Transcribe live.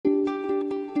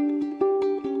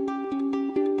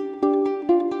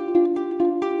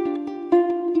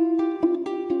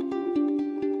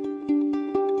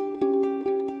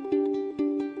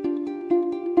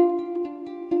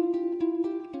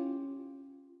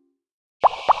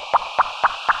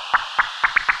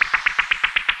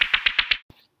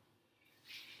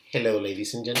Hello,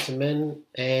 ladies and gentlemen,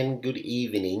 and good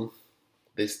evening.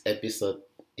 This episode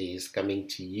is coming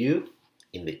to you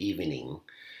in the evening.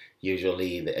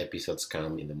 Usually, the episodes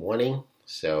come in the morning,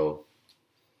 so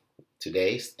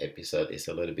today's episode is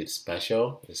a little bit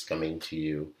special. It's coming to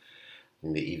you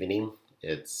in the evening.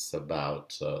 It's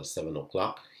about 7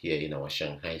 o'clock here in our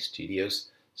Shanghai studios.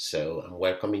 So, I'm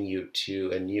welcoming you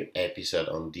to a new episode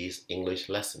on these English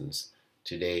lessons.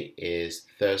 Today is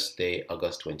Thursday,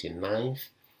 August 29th,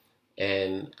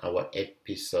 and our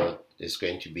episode is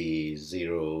going to be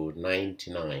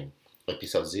 099.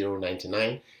 Episode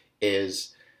 099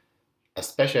 is a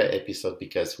special episode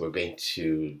because we're going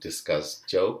to discuss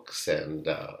jokes and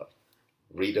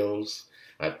riddles.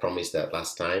 I promised that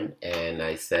last time, and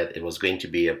I said it was going to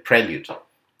be a prelude. It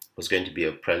was going to be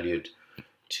a prelude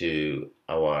to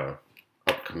our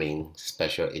upcoming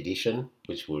special edition,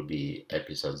 which will be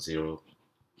episode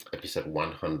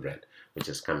 100, which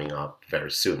is coming up very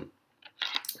soon.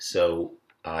 So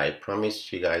I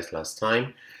promised you guys last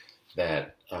time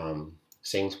that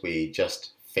since we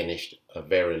just finished a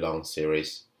very long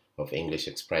series of English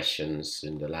expressions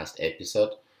in the last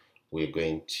episode, we're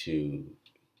going to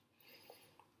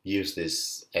use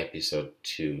this episode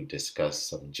to discuss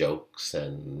some jokes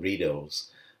and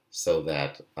riddles so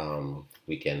that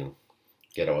we can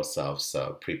get ourselves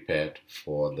prepared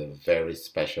for the very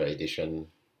special edition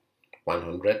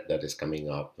 100 that is coming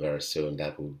up very soon.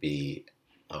 That will be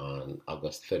on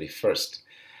August 31st,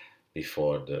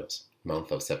 before the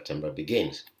month of September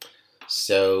begins.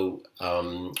 So,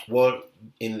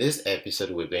 in this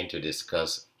episode, we're going to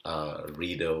discuss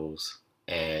riddles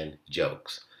and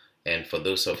jokes. And for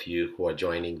those of you who are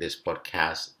joining this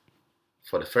podcast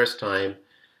for the first time,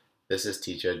 this is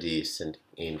Teacher D sent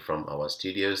in from our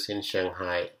studios in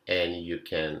Shanghai, and you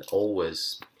can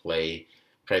always play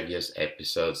previous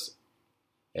episodes,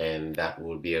 and that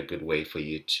will be a good way for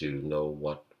you to know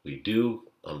what we do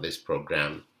on this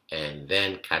program and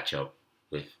then catch up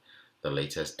with the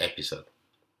latest episode.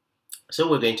 So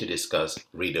we're going to discuss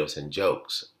riddles and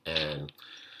jokes, and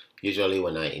usually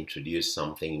when I introduce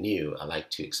something new, I like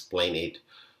to explain it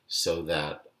so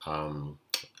that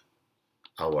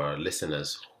our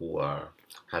listeners who are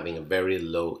having a very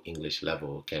low English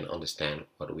level can understand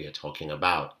what we are talking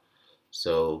about.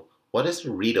 So what is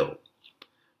a riddle?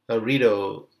 A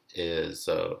riddle is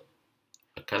a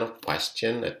kind of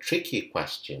question, a tricky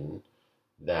question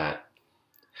that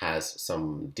has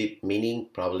some deep meaning.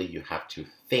 Probably you have to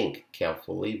think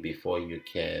carefully before you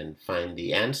can find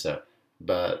the answer.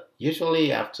 But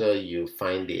usually after you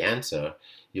find the answer,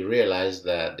 you realize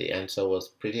that the answer was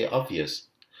pretty obvious.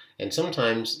 And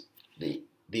sometimes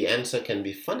the answer can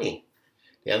be funny.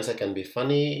 The answer can be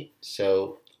funny.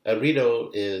 So a riddle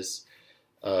is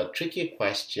a tricky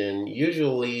question,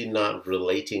 usually not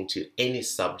relating to any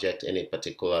subject, any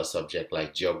particular subject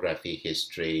like geography,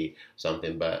 history,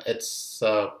 something, but it's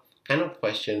a kind of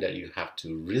question that you have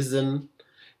to reason.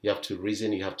 You have to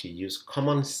reason, you have to use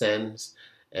common sense,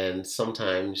 and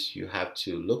sometimes you have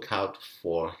to look out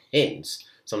for hints.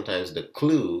 Sometimes the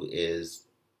clue is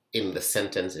in the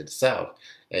sentence itself,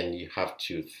 and you have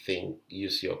to think,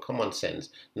 use your common sense,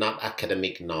 not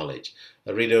academic knowledge.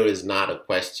 A riddle is not a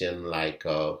question like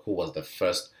who was the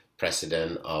first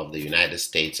president of the United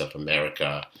States of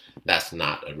America. That's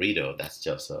not a riddle. That's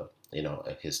just a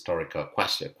historical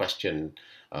question.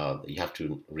 You have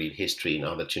to read history in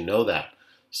order to know that.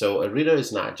 So a riddle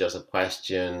is not just a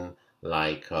question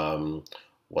like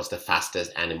what's the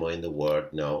fastest animal in the world.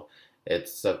 No,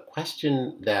 it's a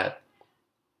question that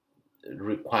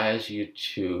requires you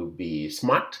to be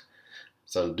smart,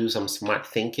 so do some smart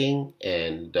thinking,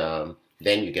 and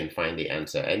then you can find the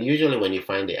answer. And usually when you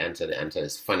find the answer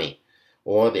is funny,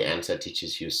 or the answer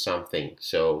teaches you something.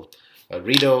 So a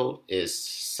riddle is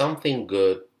something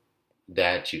good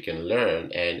that you can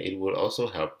learn, and it will also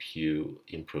help you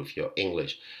improve your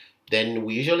English. Then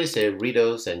we usually say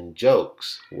riddles and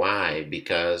jokes. Why?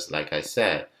 Because like I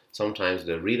said, sometimes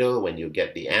the riddle, when you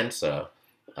get the answer,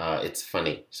 it's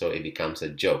funny, so it becomes a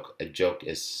joke. A joke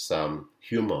is some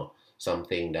humor,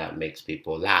 something that makes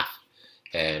people laugh.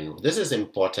 And this is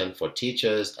important for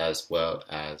teachers as well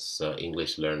as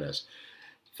English learners.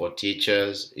 For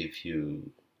teachers, if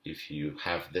you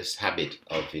have this habit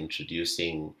of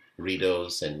introducing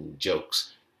riddles and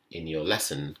jokes in your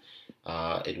lesson,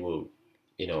 it will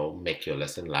make your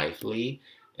lesson lively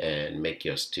and make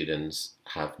your students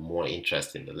have more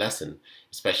interest in the lesson,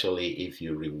 especially if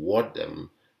you reward them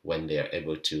when they are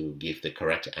able to give the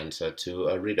correct answer to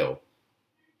a riddle.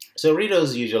 So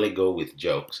riddles usually go with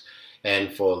jokes.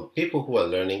 And for people who are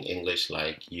learning English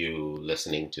like you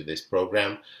listening to this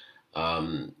program,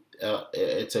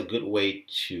 it's a good way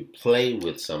to play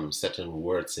with some certain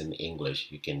words in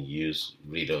English. You can use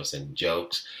riddles and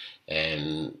jokes,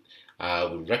 and I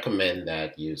would recommend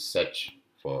that you search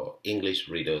for English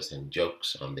riddles and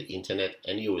jokes on the internet,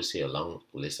 and you will see a long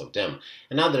list of them.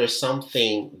 And now there's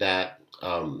something that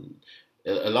a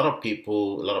lot of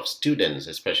people, a lot of students,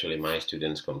 especially my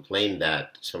students, complain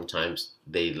that sometimes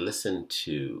they listen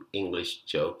to English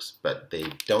jokes, but they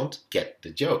don't get the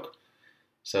joke.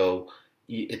 So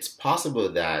it's possible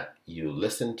that you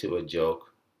listen to a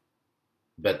joke,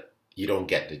 but you don't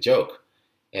get the joke.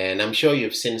 And I'm sure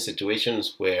you've seen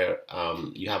situations where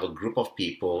you have a group of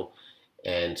people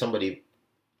and somebody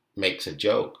makes a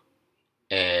joke,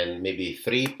 and maybe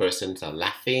three persons are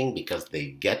laughing because they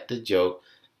get the joke,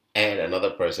 and another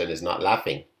person is not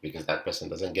laughing because that person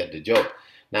doesn't get the joke.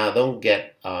 Now, don't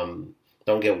get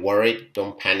worried,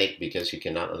 don't panic because you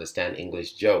cannot understand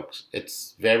English jokes.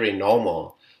 It's very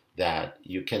normal that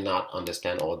you cannot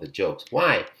understand all the jokes.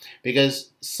 Why? Because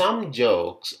some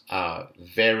jokes are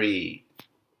very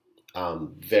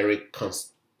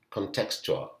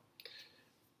contextual.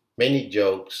 Many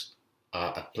jokes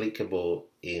are applicable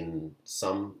in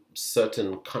some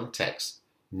certain context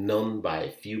known by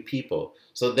few people.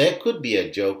 So there could be a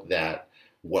joke that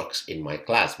works in my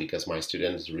class because my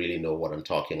students really know what I'm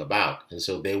talking about, and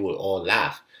so they will all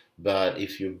laugh. But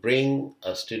if you bring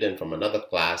a student from another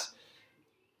class,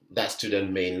 that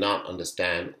student may not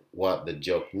understand what the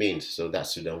joke means, so that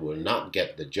student will not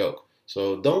get the joke.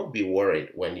 So don't be worried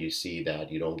when you see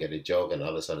that you don't get a joke and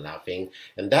others are laughing.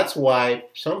 And that's why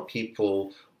some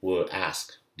people will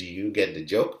ask, do you get the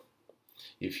joke?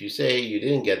 If you say you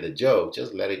didn't get the joke,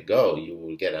 just let it go. You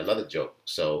will get another joke.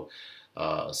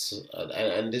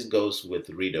 And this goes with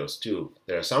riddles too.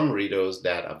 There are some riddles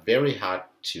that are very hard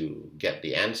to get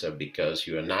the answer because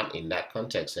you are not in that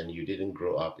context and you didn't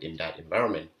grow up in that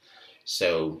environment.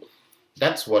 So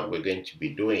that's what we're going to be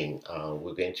doing.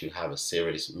 We're going to have a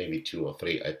series, maybe 2 or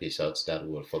 3 episodes that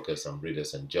will focus on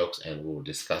riddles and jokes, and we'll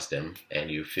discuss them. And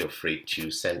you feel free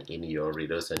to send in your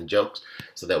riddles and jokes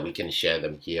so that we can share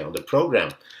them here on the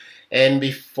program. And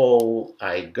before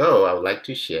I go, I would like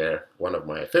to share one of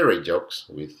my favorite jokes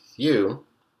with you.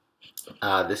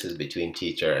 This is between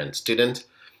teacher and student,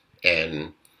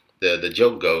 and the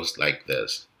joke goes like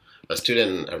this. A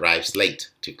student arrives late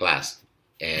to class,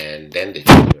 and then the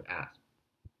teacher asks,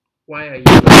 "Why are you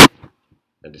late?"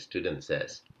 And the student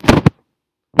says,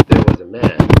 "There was a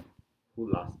man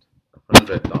who lost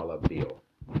 $100 bill."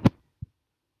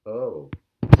 Oh,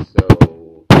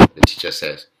 so the teacher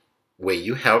says, "Were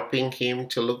you helping him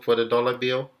to look for the dollar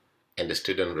bill?" And the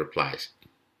student replies,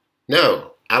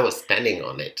 "No, I was standing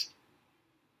on it."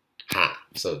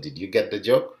 So did you get the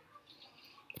joke?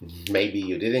 Maybe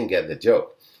you didn't get the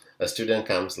joke. A student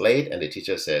comes late and the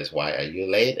teacher says, "Why are you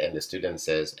late?" And the student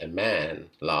says, "A man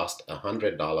lost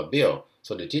 $100 bill."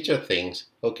 So the teacher thinks,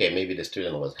 okay, maybe the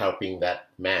student was helping that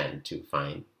man to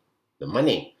find the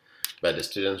money. But the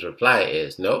student's reply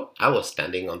is, "No, I was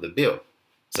standing on the bill."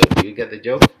 So do you get the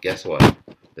joke? Guess what?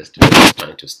 The student was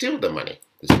trying to steal the money.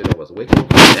 The student was waiting for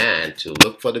the man to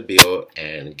look for the bill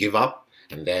and give up,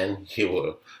 and then he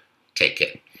will take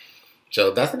it.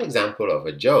 So that's an example of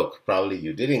a joke. Probably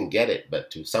you didn't get it,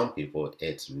 but to some people,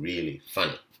 it's really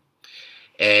funny.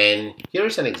 And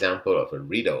here's an example of a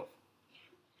riddle.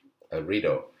 A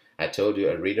riddle. I told you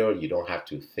a riddle, you don't have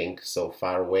to think so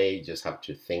far away, you just have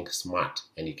to think smart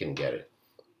and you can get it.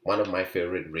 One of my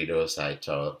favorite riddles I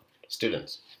tell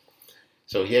students.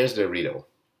 So here's the riddle.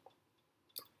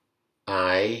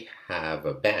 I have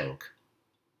a bank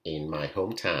in my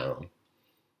hometown,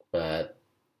 but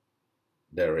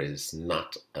there is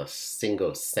not a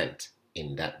single cent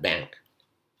in that bank.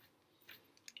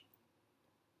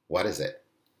 What is it?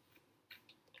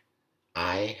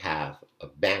 I have a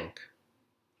bank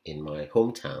in my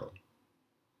hometown,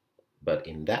 but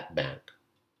in that bank,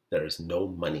 there is no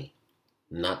money,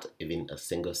 not even a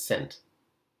single cent.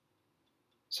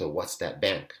 So what's that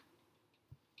bank?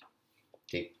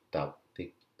 Tick tock,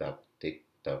 tick tock, tick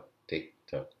tock, tick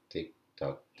tock, tick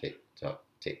tock, tick tock,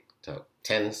 tick tock.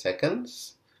 10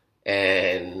 seconds.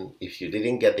 And if you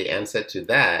didn't get the answer to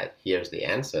that, here's the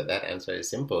answer. That answer is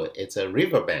simple. It's a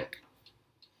riverbank.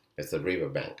 It's a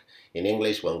riverbank. In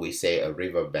English, when we say a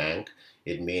riverbank,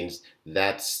 it means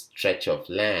that stretch of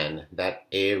land, that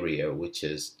area which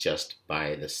is just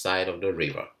by the side of the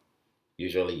river.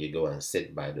 Usually you go and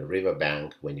sit by the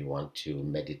riverbank when you want to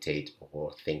meditate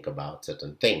or think about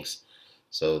certain things.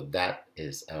 So that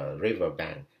is a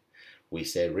riverbank. We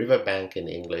say riverbank in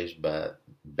English, but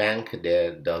bank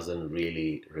there doesn't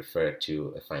really refer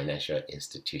to a financial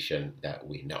institution that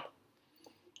we know.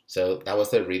 So that was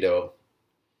the riddle.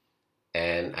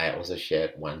 And I also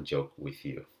shared one joke with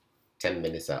you. 10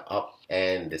 minutes are up,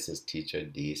 and this is Teacher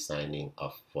D signing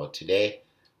off for today.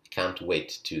 Can't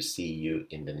wait to see you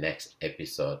in the next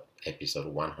episode,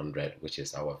 episode 100, which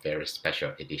is our very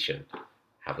special edition.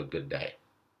 Have a good day.